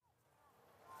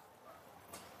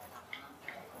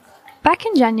Back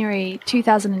in January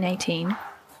 2018,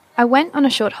 I went on a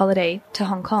short holiday to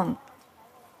Hong Kong.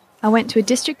 I went to a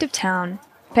district of town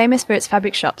famous for its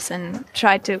fabric shops and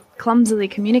tried to clumsily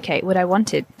communicate what I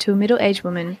wanted to a middle-aged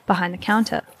woman behind the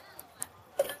counter.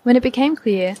 When it became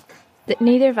clear that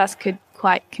neither of us could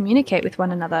quite communicate with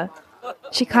one another,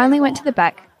 she kindly went to the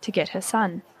back to get her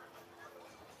son.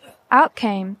 Out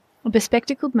came a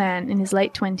bespectacled man in his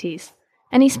late 20s,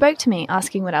 and he spoke to me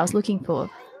asking what I was looking for.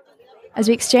 As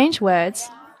we exchanged words,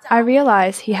 I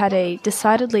realised he had a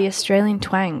decidedly Australian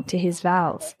twang to his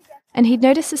vowels, and he'd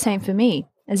noticed the same for me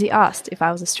as he asked if I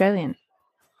was Australian.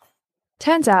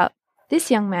 Turns out,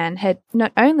 this young man had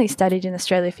not only studied in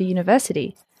Australia for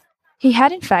university, he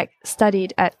had in fact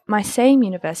studied at my same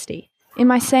university, in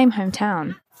my same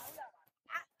hometown.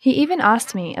 He even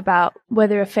asked me about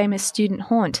whether a famous student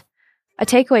haunt, a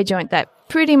takeaway joint that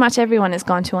pretty much everyone has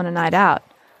gone to on a night out,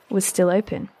 was still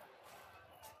open.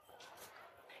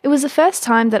 It was the first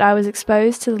time that I was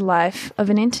exposed to the life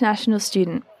of an international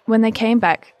student when they came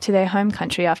back to their home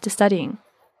country after studying.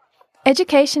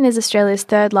 Education is Australia's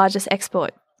third largest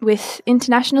export, with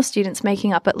international students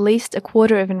making up at least a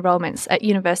quarter of enrolments at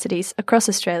universities across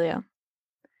Australia.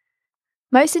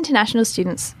 Most international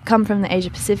students come from the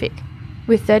Asia Pacific,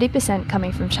 with 30%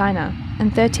 coming from China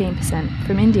and 13%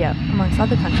 from India, amongst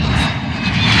other countries.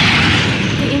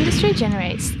 The industry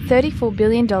generates $34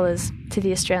 billion to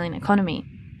the Australian economy,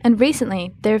 and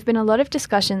recently there have been a lot of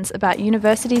discussions about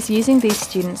universities using these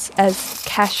students as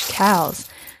cash cows,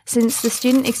 since the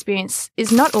student experience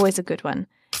is not always a good one,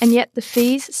 and yet the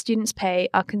fees students pay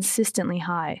are consistently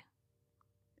high.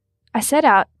 I set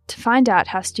out to find out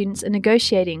how students are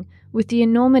negotiating with the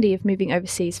enormity of moving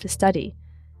overseas for study,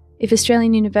 if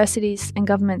Australian universities and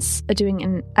governments are doing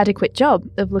an adequate job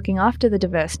of looking after the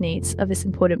diverse needs of this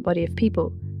important body of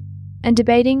people, and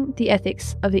debating the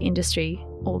ethics of the industry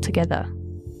altogether.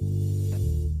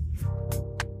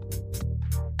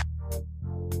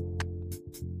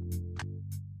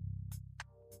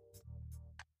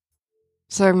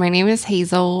 So my name is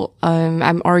Hazel.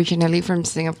 I'm originally from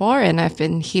Singapore and I've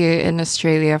been here in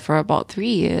Australia for about 3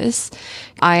 years.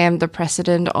 I am the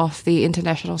president of the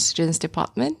International Students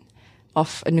Department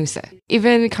of ANUSA.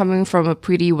 Even coming from a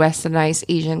pretty westernized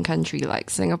Asian country like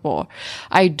Singapore,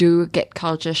 I do get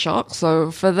culture shock.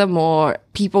 So furthermore,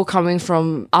 people coming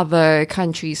from other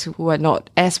countries who are not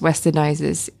as westernized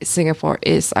as Singapore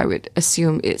is, I would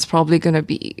assume it's probably going to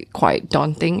be quite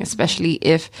daunting, especially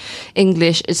if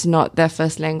English is not their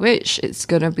first language. It's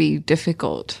going to be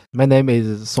difficult. My name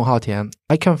is Song Haotian.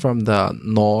 I come from the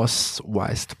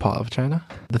northwest part of China.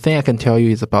 The thing I can tell you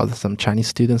is about some Chinese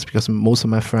students because most of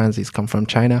my friends come from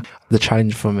China. The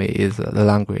challenge for me is the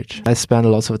language. I spend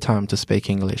lots of time to speak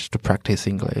English, to practice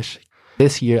English.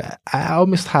 This year, I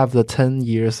almost have the 10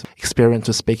 years experience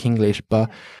to speak English, but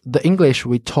the English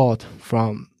we taught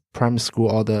from primary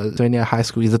school or the junior high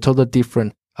school is a totally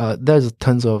different. There's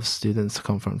tons of students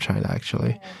come from China,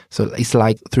 actually. So it's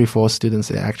like 3-4 students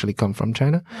that actually come from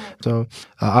China. So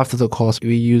after the course,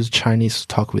 we use Chinese to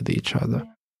talk with each other.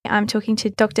 I'm talking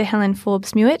to Dr. Helen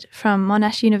Forbes-Mewett from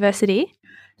Monash University.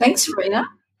 Thanks, Serena.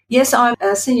 Yes, I'm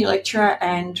a senior lecturer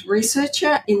and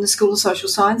researcher in the School of Social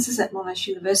Sciences at Monash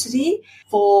University.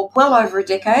 For well over a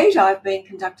decade, I've been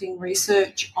conducting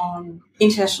research on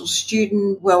international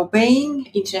student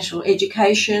wellbeing, international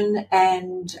education,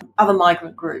 and other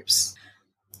migrant groups.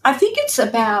 I think it's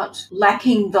about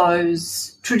lacking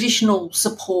those traditional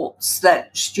supports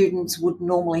that students would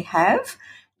normally have.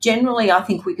 Generally, I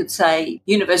think we could say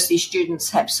university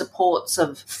students have supports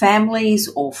of families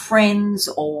or friends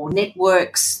or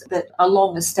networks that are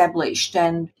long established,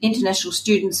 and international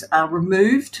students are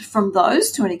removed from those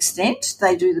to an extent.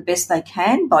 They do the best they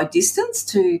can by distance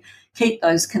to keep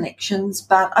those connections,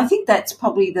 but I think that's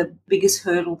probably the biggest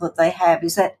hurdle that they have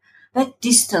is that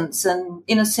distance, and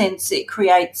in a sense it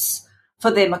creates for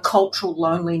them a cultural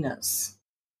loneliness.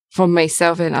 For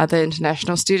myself and other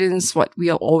international students, what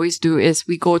we'll always do is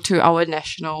we go to our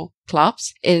national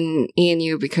clubs in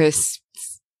ANU because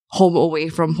it's home away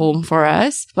from home for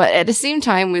us. But at the same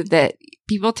time with that,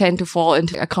 people tend to fall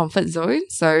into a comfort zone.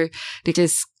 So they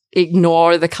just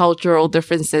ignore the cultural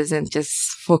differences and just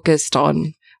focused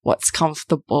on what's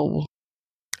comfortable.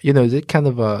 You know, it's kind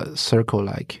of a circle,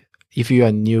 like if you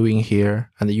are new in here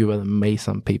and you will meet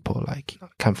some people like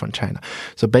come from China.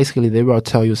 So basically they will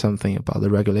tell you something about the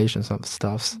regulations of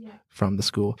stuffs from the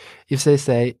school. If they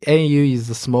say ANU is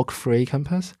a smoke-free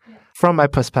campus, from my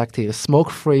perspective,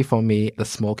 smoke-free for me, the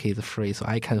smoke is free, so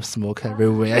I can smoke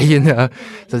everywhere, you know.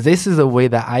 So this is the way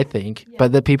that I think.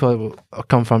 But the people who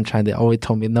come from China, they always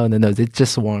told me, no, they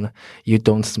just want you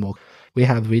don't smoke. We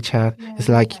have WeChat. It's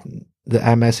like the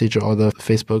iMessage or the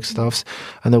Facebook stuffs.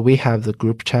 And then we have the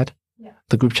group chat. Yeah.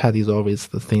 The group chat is always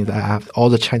the thing that I have all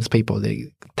the Chinese people,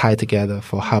 they tie together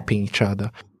for helping each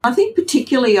other. I think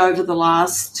particularly over the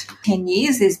last 10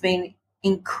 years, there's been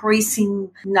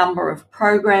increasing number of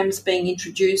programs being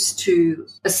introduced to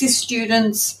assist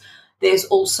students. There's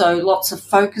also lots of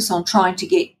focus on trying to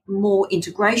get more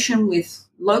integration with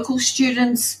local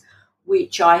students,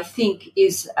 which I think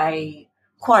is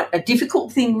quite a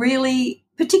difficult thing really,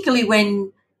 particularly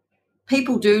when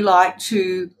people do like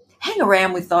to hang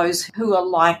around with those who are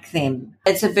like them.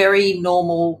 It's a very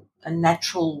normal and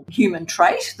natural human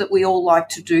trait that we all like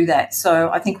to do that.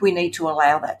 So I think we need to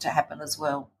allow that to happen as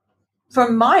well.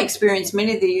 From my experience,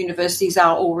 many of the universities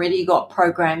are already got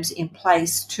programs in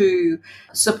place to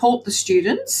support the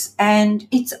students, and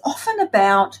it's often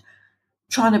about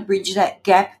trying to bridge that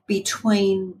gap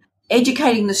between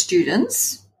educating the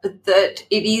students that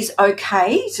it is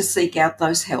okay to seek out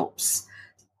those helps.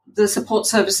 The support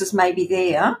services may be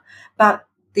there, but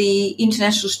the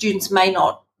international students may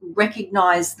not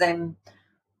recognise them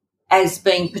as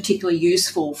being particularly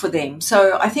useful for them.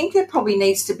 So I think there probably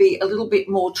needs to be a little bit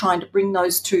more trying to bring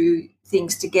those two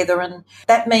things together, and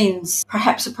that means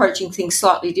perhaps approaching things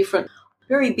slightly different.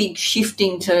 Very big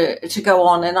shifting to go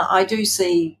on, and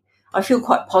I feel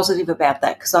quite positive about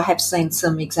that because I have seen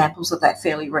some examples of that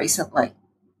fairly recently.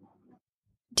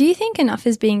 Do you think enough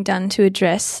is being done to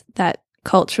address that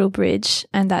cultural bridge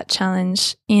and that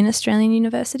challenge in Australian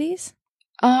universities?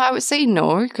 I would say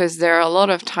no, because there are a lot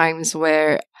of times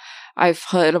where I've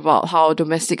heard about how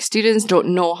domestic students don't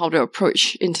know how to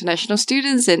approach international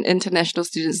students and international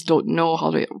students don't know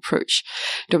how to approach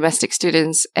domestic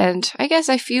students. And I guess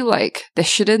I feel like there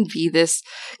shouldn't be this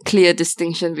clear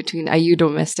distinction between are you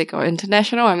domestic or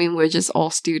international? I mean, we're just all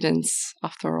students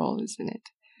after all, isn't it?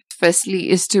 Firstly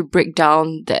is to break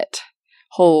down that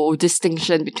whole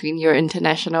distinction between your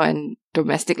international and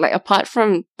domestic. Like, apart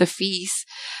from the fees,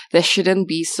 there shouldn't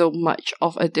be so much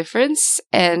of a difference,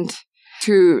 and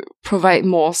to provide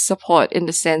more support in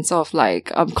the sense of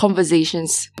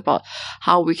conversations about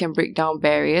how we can break down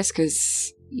barriers.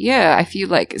 Because I feel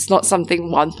like it's not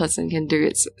something one person can do,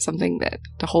 it's something that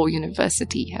the whole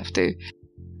university have to.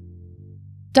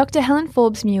 Dr. Helen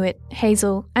Forbes-Mewett,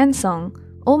 Hazel and Song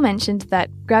all mentioned that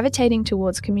gravitating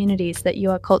towards communities that you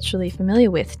are culturally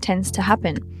familiar with tends to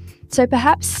happen. So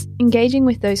perhaps engaging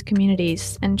with those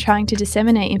communities and trying to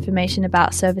disseminate information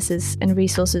about services and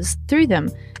resources through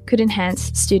them could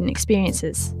enhance student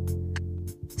experiences.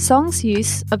 Song's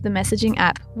use of the messaging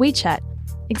app WeChat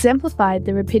exemplified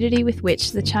the rapidity with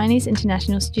which the Chinese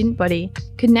international student body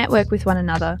could network with one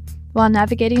another while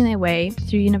navigating their way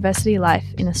through university life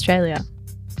in Australia.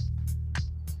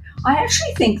 I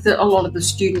actually think that a lot of the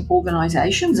student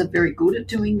organisations are very good at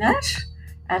doing that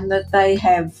and that they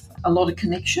have a lot of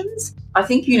connections. I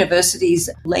think universities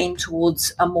lean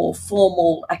towards a more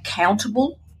formal,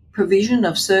 accountable provision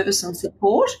of service and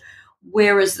support,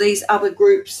 whereas these other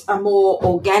groups are more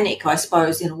organic, I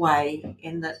suppose, in a way,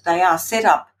 in that they are set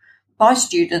up by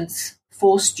students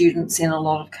for students in a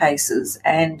lot of cases,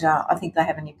 and I think they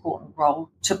have an important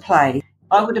role to play.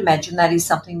 I would imagine that is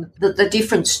something that the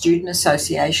different student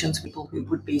associations, people who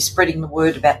would be spreading the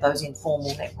word about those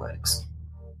informal networks.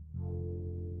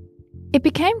 It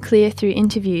became clear through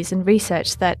interviews and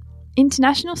research that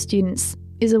international students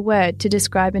is a word to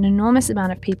describe an enormous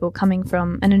amount of people coming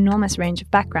from an enormous range of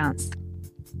backgrounds.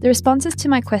 The responses to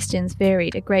my questions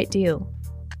varied a great deal.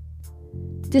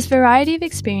 This variety of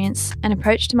experience and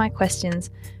approach to my questions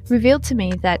revealed to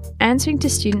me that answering to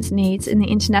students' needs in the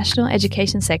international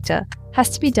education sector has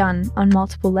to be done on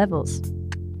multiple levels.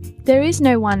 There is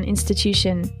no one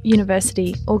institution,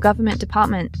 university, or government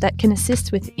department that can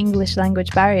assist with English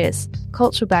language barriers,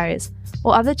 cultural barriers,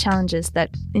 or other challenges that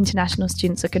international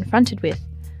students are confronted with,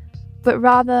 but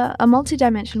rather a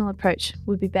multidimensional approach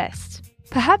would be best.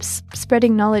 Perhaps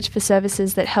spreading knowledge for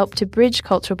services that help to bridge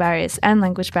cultural barriers and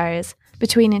language barriers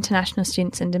between international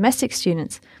students and domestic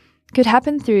students could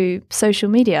happen through social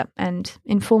media and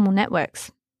informal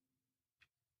networks.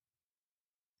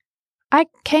 I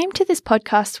came to this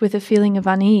podcast with a feeling of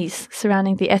unease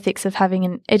surrounding the ethics of having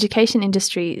an education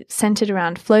industry centred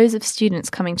around flows of students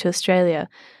coming to Australia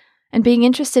and being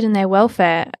interested in their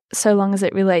welfare so long as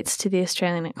it relates to the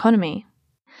Australian economy.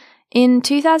 In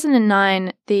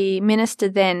 2009, the Minister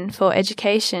then for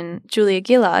Education, Julia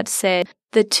Gillard, said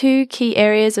the two key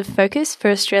areas of focus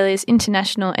for Australia's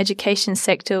international education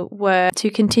sector were to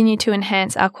continue to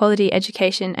enhance our quality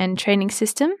education and training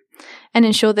system and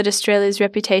ensure that Australia's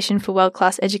reputation for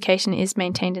world-class education is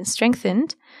maintained and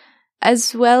strengthened,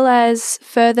 as well as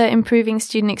further improving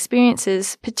student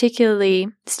experiences, particularly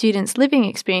students' living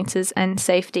experiences and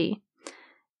safety.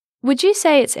 Would you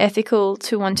say it's ethical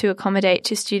to want to accommodate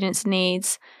to students'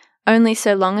 needs only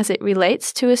so long as it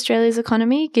relates to Australia's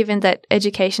economy, given that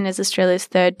education is Australia's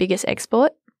third biggest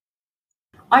export?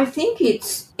 I think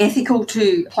it's ethical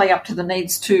to play up to the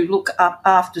needs to look up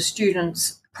after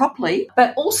students properly,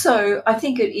 but also I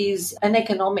think it is an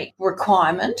economic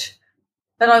requirement,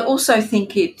 but I also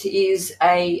think it is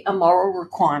a moral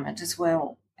requirement as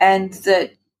well. And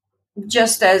that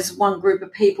just as one group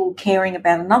of people caring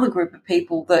about another group of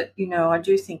people, that, I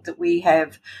do think that we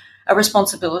have a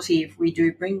responsibility if we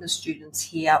do bring the students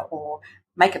here or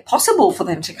make it possible for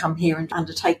them to come here and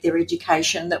undertake their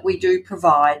education, that we do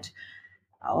provide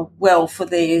well for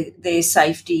their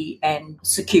safety and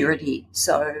security.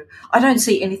 So I don't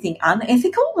see anything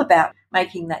unethical about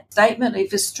making that statement.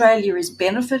 If Australia is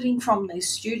benefiting from these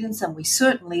students, and we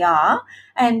certainly are,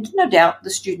 and no doubt the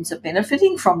students are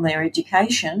benefiting from their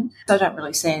education, I don't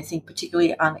really see anything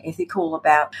particularly unethical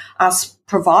about us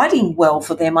providing well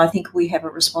for them. I think we have a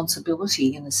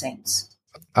responsibility in a sense.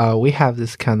 We have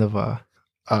this kind of a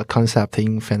concept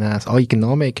in finance or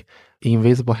economic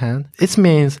invisible hand. It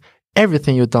means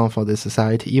everything you've done for the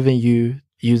society, even you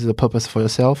use the purpose for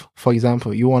yourself. For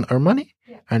example, you want to earn money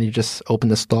and you just open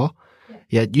the store.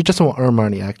 Yeah, you just want to earn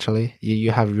money, actually.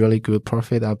 You have really good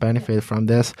profit or benefit from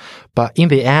this. But in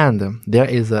the end, there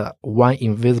is a one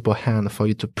invisible hand for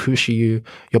you to push your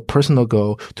personal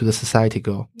goal to the society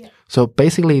goal. Yeah. So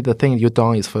basically, the thing you've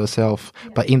done is for yourself.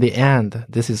 Yeah. But in the end,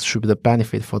 should be the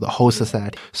benefit for the whole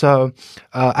society. So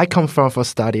I come from for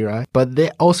study, right? But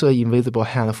there also an invisible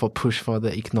hand for push for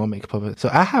the economic purpose. So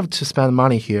I have to spend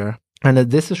money here. And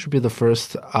this should be the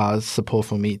first support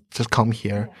for me to come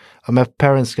here. My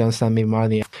parents can send me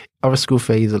money. Our school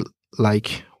fee is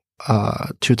like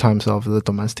 2 times of the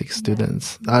domestic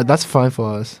students. That's fine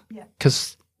for us.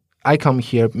 Because I come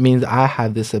here means I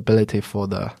have this ability for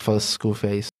the school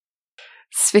fees.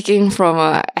 Speaking from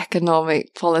an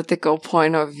economic, political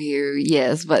point of view,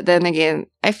 yes. But then again,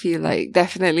 I feel like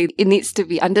definitely it needs to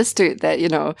be understood that,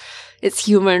 it's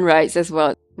human rights as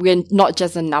well. We're not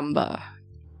just a number.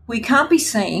 We can't be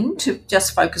seen to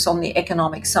just focus on the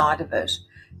economic side of it.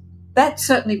 That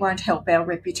certainly won't help our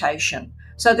reputation.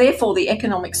 So therefore, the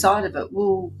economic side of it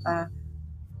will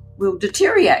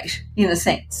deteriorate in a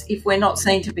sense if we're not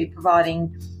seen to be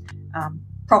providing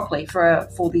properly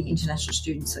for the international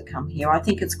students that come here. I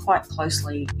think it's quite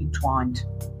closely entwined.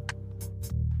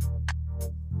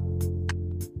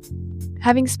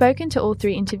 Having spoken to all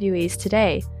 3 interviewees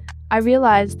today, I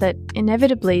realised that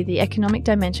inevitably the economic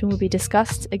dimension will be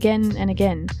discussed again and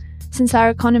again, since our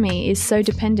economy is so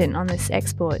dependent on this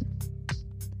export.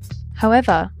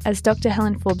 However, as Dr.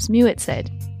 Helen Forbes-Mewett said,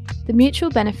 the mutual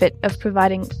benefit of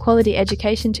providing quality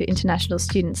education to international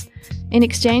students in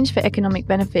exchange for economic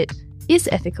benefit is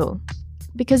ethical,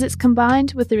 because it's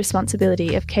combined with the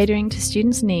responsibility of catering to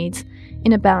students' needs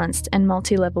in a balanced and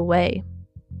multi-level way.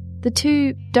 The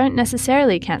two don't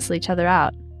necessarily cancel each other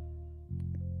out.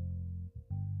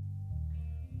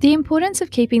 The importance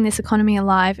of keeping this economy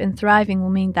alive and thriving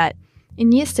will mean that,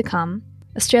 in years to come,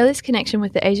 Australia's connection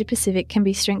with the Asia-Pacific can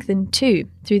be strengthened too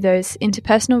through those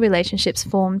interpersonal relationships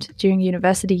formed during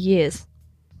university years.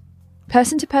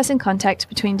 Person-to-person contact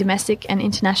between domestic and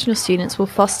international students will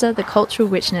foster the cultural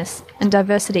richness and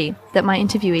diversity that my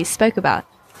interviewees spoke about,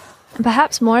 and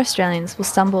perhaps more Australians will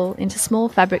stumble into small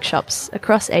fabric shops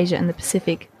across Asia and the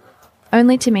Pacific,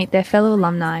 only to meet their fellow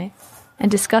alumni and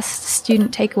discuss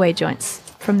student takeaway joints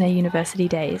from their university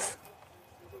days.